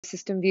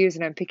system views,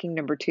 and I'm picking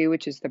number 2,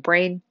 which is the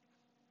brain.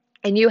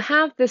 And you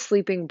have the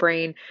sleeping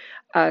brain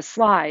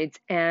slides,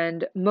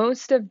 and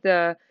most of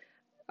the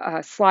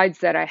slides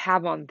that I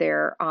have on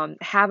there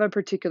have a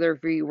particular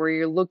view where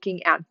you're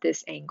looking at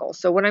this angle.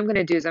 So what I'm going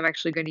to do is I'm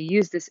actually going to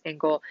use this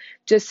angle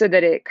just so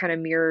that it kind of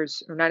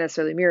mirrors, or not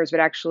necessarily mirrors, but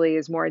actually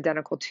is more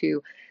identical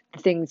to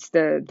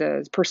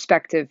the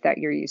perspective that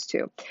you're used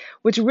to.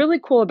 What's really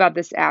cool about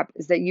this app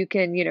is that you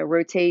can,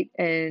 rotate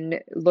and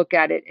look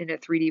at it in a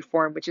 3D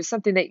form, which is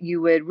something that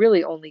you would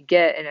really only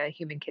get in a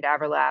human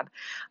cadaver lab.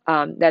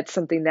 That's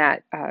something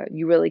that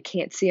you really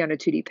can't see on a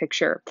 2D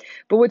picture.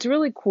 But what's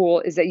really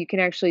cool is that you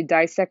can actually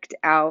dissect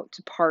out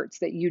parts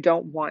that you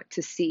don't want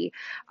to see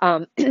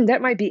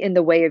that might be in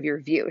the way of your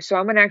view. So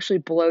I'm going to actually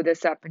blow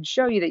this up and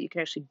show you that you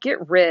can actually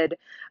get rid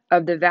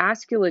of the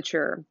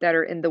vasculature that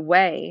are in the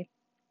way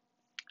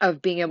of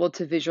being able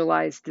to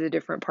visualize the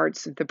different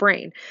parts of the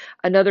brain.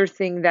 Another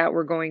thing that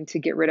we're going to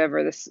get rid of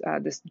are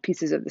this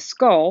pieces of the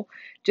skull,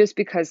 just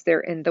because they're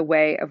in the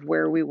way of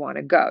where we want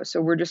to go. So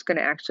we're just going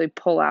to actually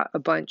pull out a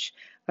bunch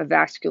of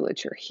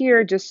vasculature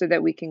here just so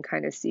that we can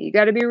kind of see. You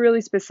got to be really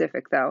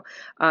specific though,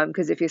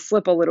 because if you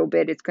slip a little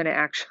bit, it's going to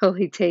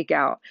actually take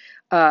out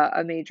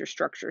a major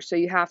structure. So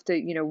you have to,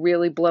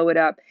 really blow it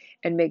up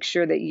and make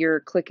sure that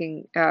you're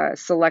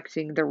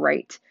selecting the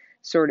right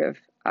sort of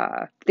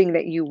thing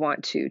that you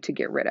want to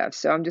get rid of.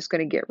 So I'm just going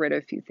to get rid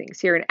of a few things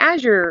here. And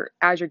as you're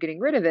getting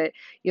rid of it,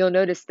 you'll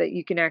notice that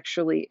you can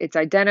actually, it's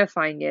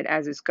identifying it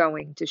as it's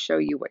going to show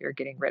you what you're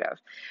getting rid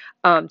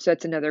of. So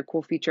that's another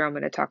cool feature. I'm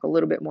going to talk a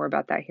little bit more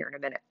about that here in a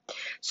minute.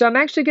 So I'm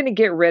actually going to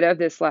get rid of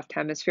this left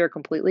hemisphere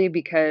completely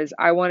because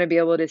I want to be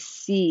able to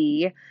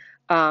see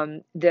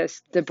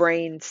the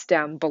brain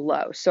stem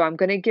below. So I'm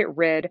going to get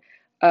rid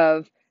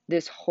of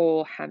this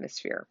whole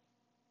hemisphere.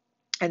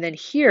 And then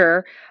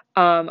here,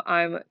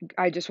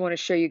 I just want to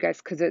show you guys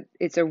because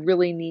it's a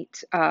really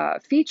neat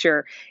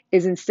feature.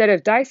 Is instead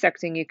of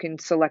dissecting, you can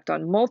select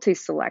on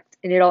Multiselect,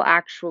 and it'll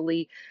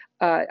actually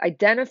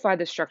identify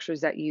the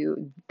structures that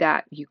you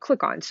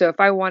click on. So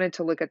if I wanted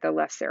to look at the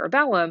left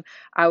cerebellum,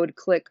 I would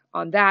click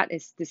on that.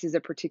 This is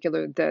a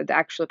particular the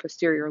actual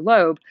posterior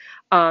lobe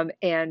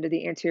and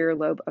the anterior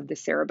lobe of the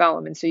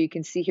cerebellum. And so you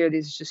can see here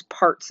these are just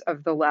parts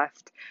of the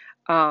left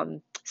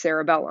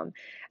cerebellum.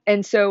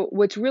 And so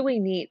what's really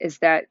neat is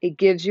that it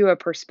gives you a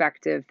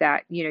perspective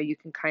that, you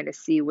can kind of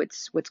see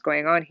what's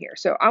going on here.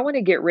 So I want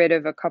to get rid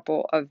of a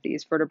couple of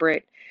these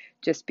vertebrae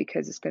just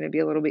because it's going to be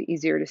a little bit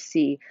easier to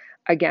see,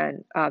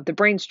 again, the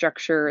brain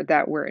structure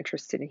that we're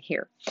interested in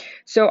here.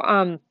 So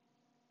I'm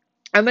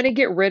going to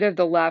get rid of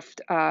the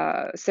left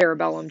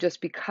cerebellum just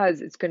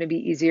because it's going to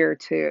be easier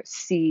to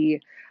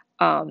see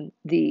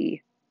the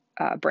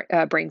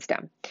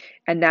brainstem.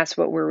 And that's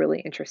what we're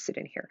really interested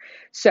in here.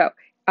 So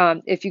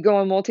if you go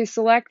on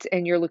Multiselect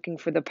and you're looking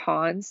for the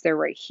pons, they're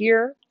right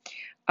here.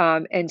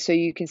 And so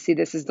you can see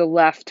this is the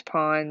left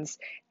pons,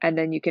 and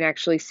then you can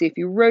actually see if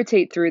you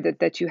rotate through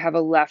that you have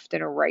a left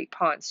and a right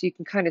pons. So you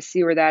can kind of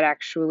see where that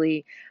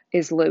actually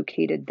is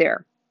located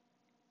there.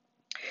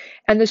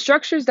 And the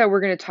structures that we're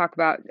going to talk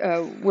about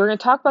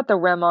the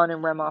REM-on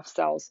and REM-off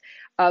cells.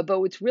 But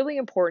what's really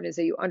important is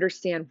that you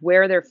understand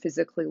where they're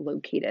physically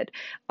located.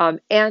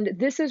 And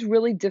this is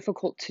really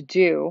difficult to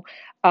do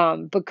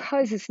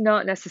because it's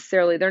not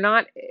necessarily, they're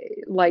not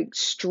like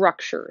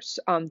structures.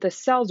 The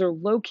cells are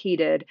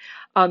located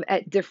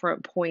at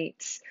different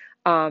points.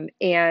 And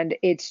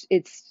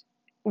it's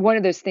one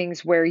of those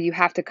things where you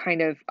have to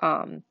kind of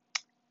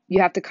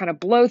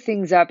blow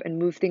things up and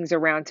move things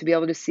around to be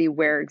able to see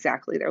where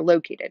exactly they're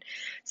located.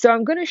 So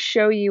I'm going to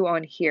show you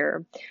on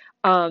here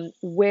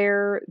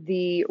where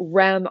the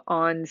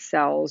REM-on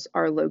cells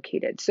are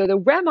located. So the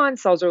REM-on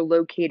cells are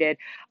located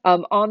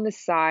on the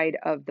side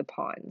of the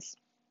pons.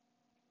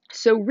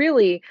 So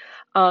really,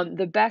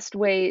 the best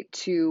way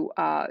to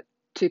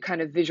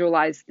kind of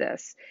visualize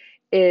this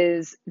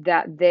is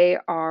that they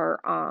are,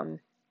 I'm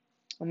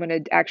going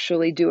to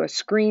actually do a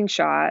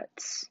screenshot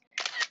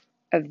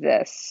of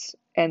this.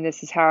 And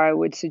this is how I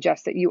would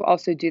suggest that you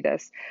also do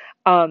this.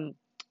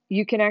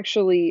 You can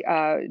actually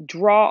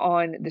draw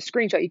on the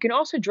screenshot. You can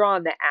also draw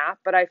on the app,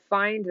 but I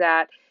find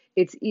that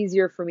it's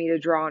easier for me to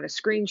draw on a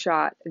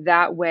screenshot.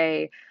 That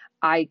way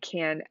I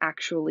can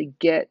actually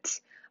get,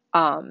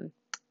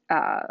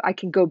 I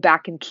can go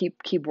back and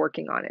keep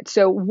working on it.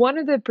 So one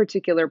of the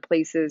particular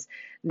places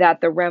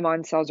that the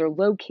REM-on cells are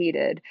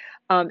located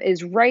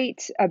is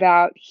right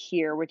about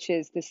here, which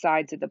is the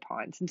sides of the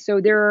pons. And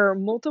so there are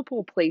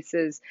multiple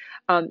places,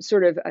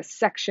 sort of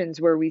sections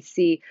where we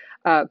see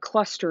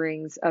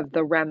clusterings of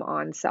the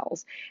REM-on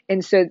cells.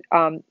 And so,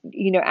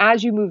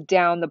 as you move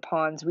down the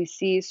pons, we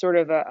see sort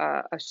of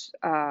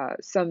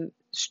some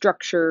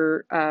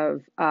structure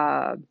of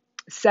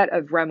set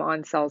of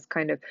REM-on cells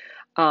kind of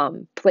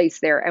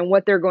placed there. And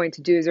what they're going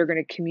to do is they're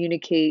going to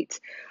communicate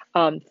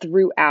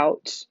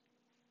throughout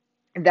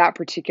that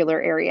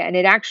particular area, and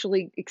it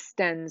actually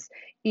extends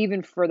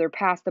even further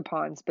past the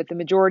pons, but the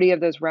majority of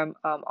those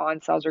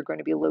REM-on cells are going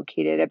to be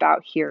located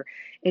about here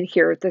and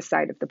here at the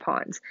side of the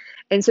pons.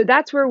 And so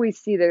that's where we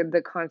see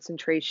the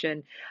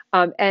concentration.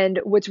 And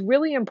what's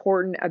really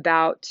important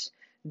about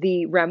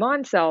the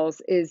REM-on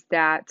cells is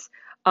that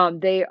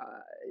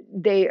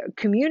they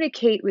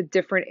communicate with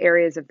different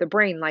areas of the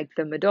brain, like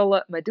the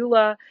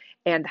medulla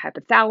and the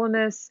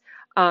hypothalamus.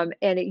 And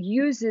it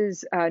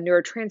uses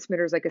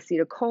neurotransmitters like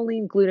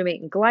acetylcholine,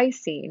 glutamate, and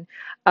glycine,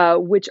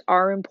 which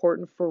are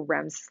important for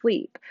REM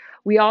sleep.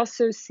 We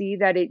also see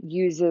that it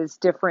uses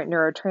different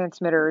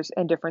neurotransmitters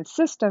and different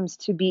systems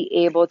to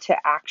be able to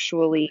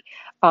actually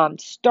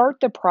start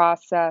the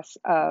process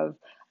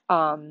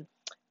um,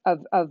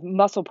 of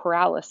muscle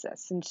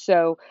paralysis. And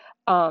so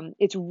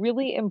it's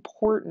really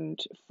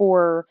important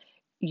for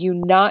you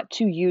not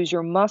to use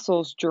your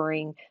muscles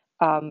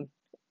um,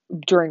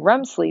 during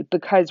REM sleep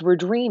because we're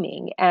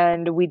dreaming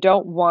and we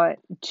don't want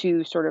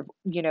to sort of,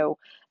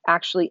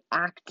 actually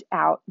act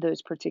out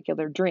those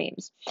particular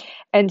dreams.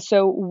 And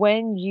so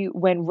when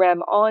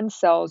REM on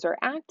cells are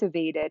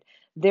activated,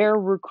 they're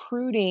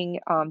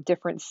recruiting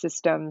different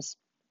systems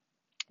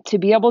to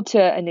be able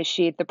to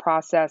initiate the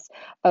process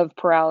of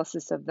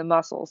paralysis of the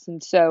muscles.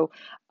 And so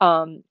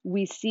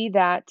we see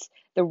that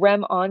the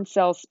REM-on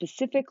cells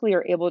specifically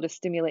are able to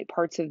stimulate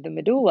parts of the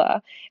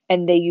medulla,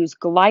 and they use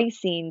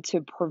glycine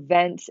to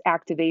prevent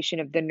activation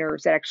of the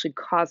nerves that actually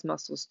cause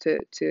muscles to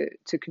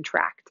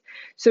contract.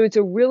 So it's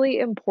a really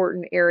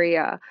important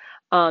area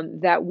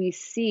that we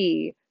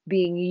see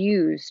being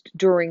used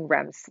during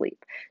REM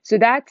sleep. So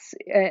that's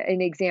an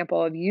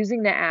example of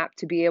using the app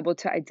to be able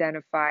to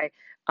identify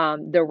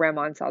the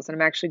REM-on cells. And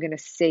I'm actually going to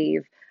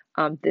save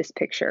this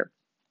picture.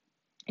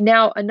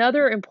 Now,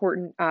 another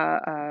important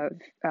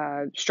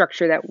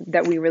structure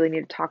that we really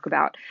need to talk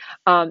about,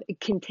 it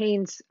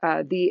contains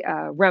the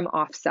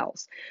REM-off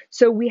cells.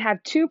 So we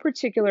have two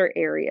particular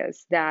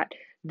areas that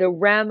the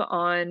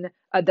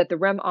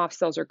REM-off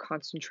cells are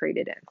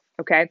concentrated in.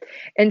 Okay,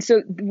 and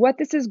so what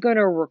this is going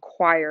to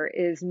require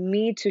is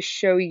me to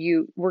show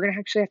you. We're going to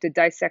actually have to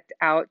dissect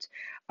out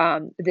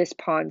this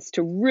pons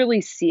to really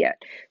see it.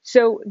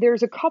 So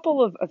there's a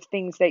couple of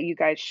things that you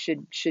guys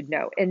should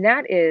know, and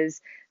that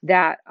is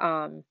that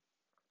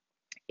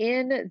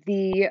in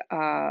the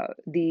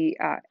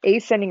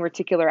ascending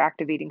reticular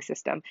activating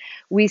system,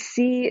 we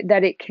see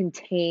that it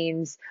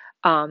contains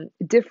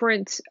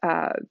different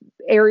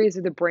areas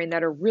of the brain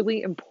that are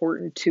really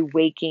important to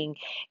waking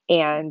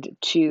and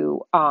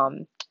to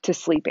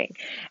sleeping.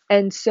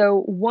 And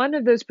so one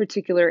of those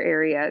particular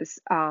areas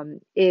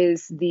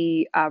is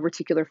the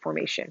reticular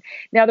formation.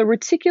 Now, the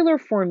reticular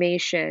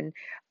formation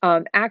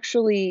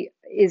actually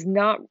is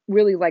not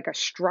really like a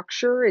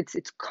structure. It's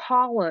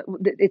column.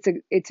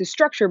 It's a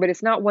structure, but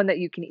it's not one that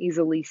you can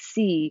easily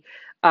see.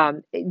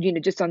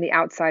 Just on the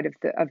outside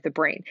of the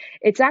brain.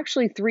 It's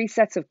actually three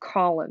sets of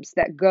columns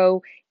that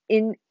go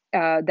in.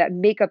 That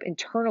make up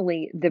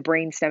internally the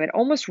brainstem. It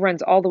almost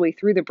runs all the way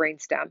through the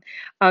brainstem.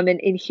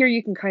 And here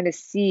you can kind of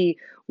see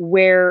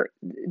where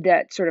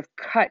that sort of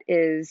cut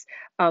is,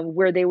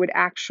 where they would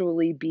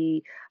actually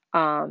be.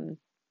 I'm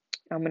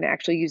going to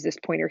actually use this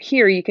pointer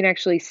here. You can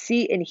actually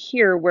see and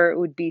hear where it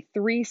would be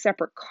three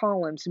separate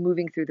columns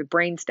moving through the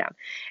brainstem.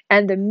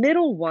 And the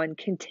middle one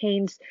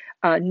contains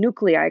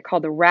nuclei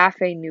called the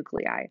Raphe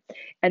nuclei.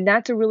 And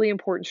that's a really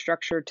important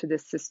structure to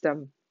this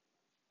system.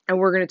 And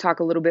we're going to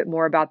talk a little bit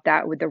more about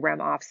that with the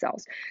REM-off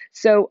cells.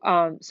 So,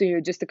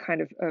 just a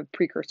kind of a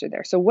precursor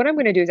there. So what I'm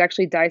going to do is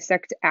actually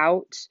dissect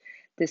out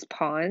this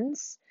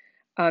pons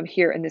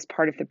here in this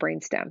part of the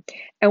brainstem.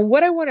 And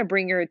what I want to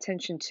bring your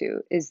attention to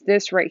is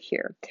this right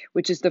here,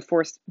 which is the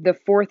fourth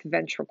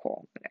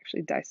ventricle. I'm going to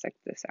actually dissect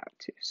this out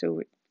too, so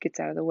it gets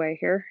out of the way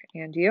here.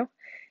 And you,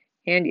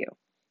 and you.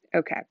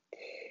 Okay.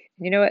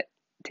 You know what?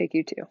 Take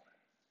you too.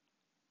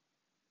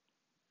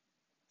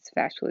 This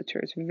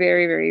vasculature is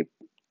very, very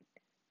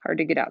hard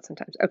to get out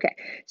sometimes. Okay,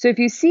 so if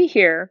you see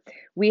here,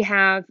 we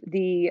have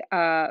the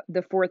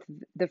fourth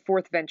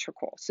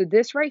ventricle. So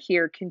this right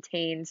here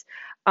contains,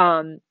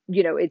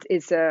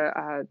 it's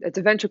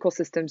a ventricle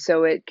system,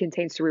 so it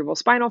contains cerebral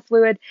spinal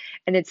fluid,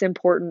 and it's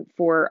important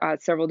for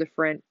several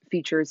different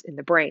features in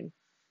the brain,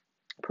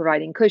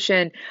 providing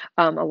cushion,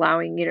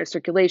 allowing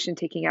circulation,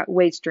 taking out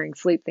waste during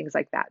sleep, things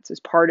like that. So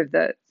it's part of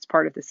the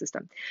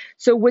system.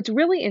 So what's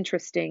really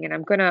interesting, and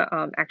I'm going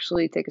to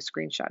actually take a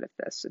screenshot of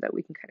this so that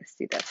we can kind of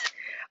see this.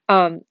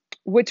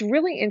 What's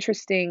really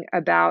interesting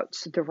about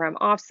the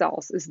REM-off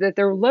cells is that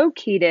they're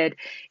located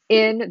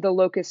in the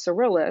locus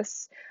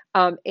coeruleus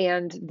and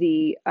in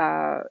the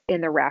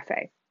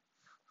raphe.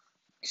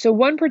 So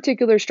one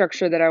particular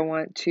structure that I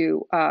want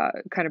to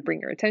kind of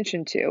bring your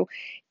attention to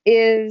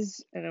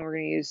is, and then we're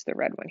going to use the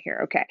red one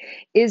here, okay,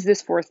 is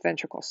this fourth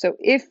ventricle. So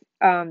if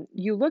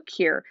you look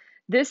here,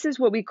 this is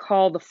what we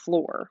call the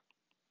floor,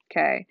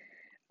 okay,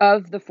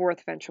 of the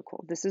fourth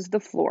ventricle. This is the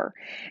floor.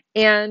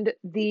 And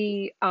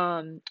the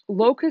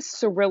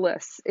locus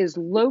coeruleus is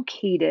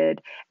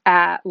located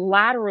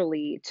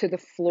laterally to the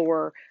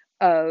floor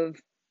of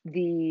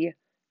the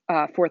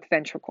fourth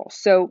ventricle.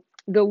 So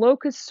The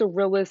locus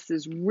coeruleus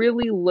is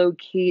really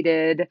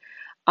located,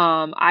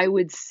 I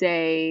would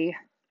say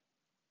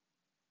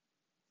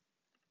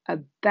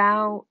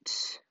about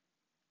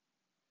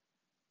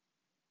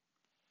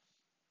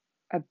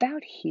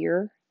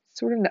here,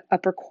 sort of in the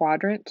upper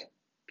quadrant.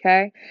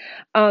 Okay.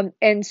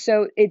 And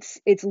so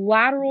it's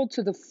lateral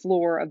to the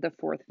floor of the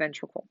fourth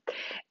ventricle.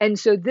 And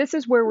so this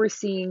is where we're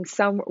seeing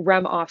some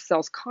REM-off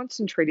cells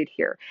concentrated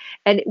here.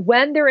 And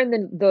when they're in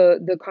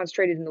the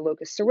concentrated in the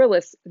locus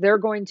coeruleus, they're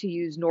going to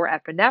use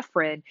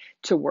norepinephrine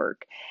to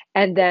work.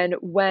 And then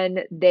when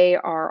they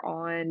are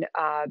on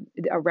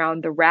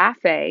around the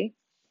raphe,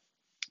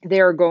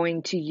 they're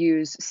going to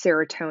use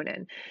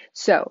serotonin.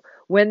 So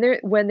when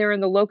they're in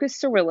the locus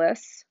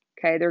coeruleus,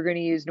 okay, they're going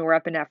to use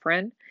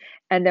norepinephrine,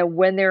 and then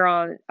when they're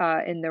on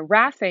in the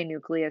raphe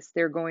nucleus,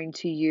 they're going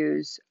to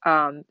use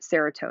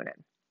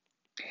serotonin.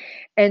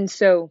 And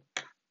so,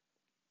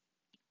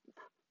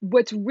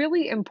 what's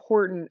really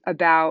important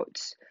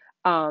about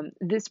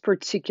this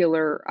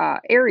particular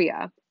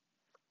area,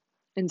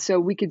 and so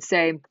we could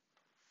say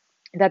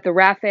that the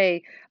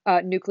raphe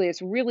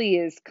nucleus really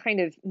is kind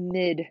of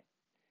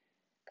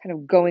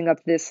going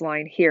up this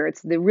line here.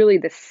 It's really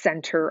the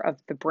center of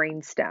the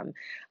brainstem.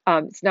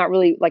 It's not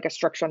really like a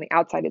structure on the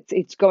outside.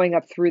 It's going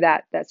up through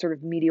that sort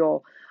of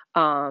medial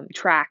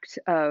tract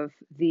of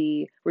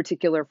the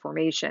reticular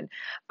formation.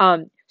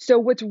 So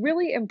what's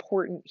really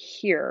important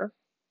here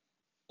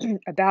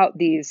about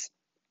these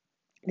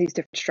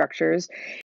different structures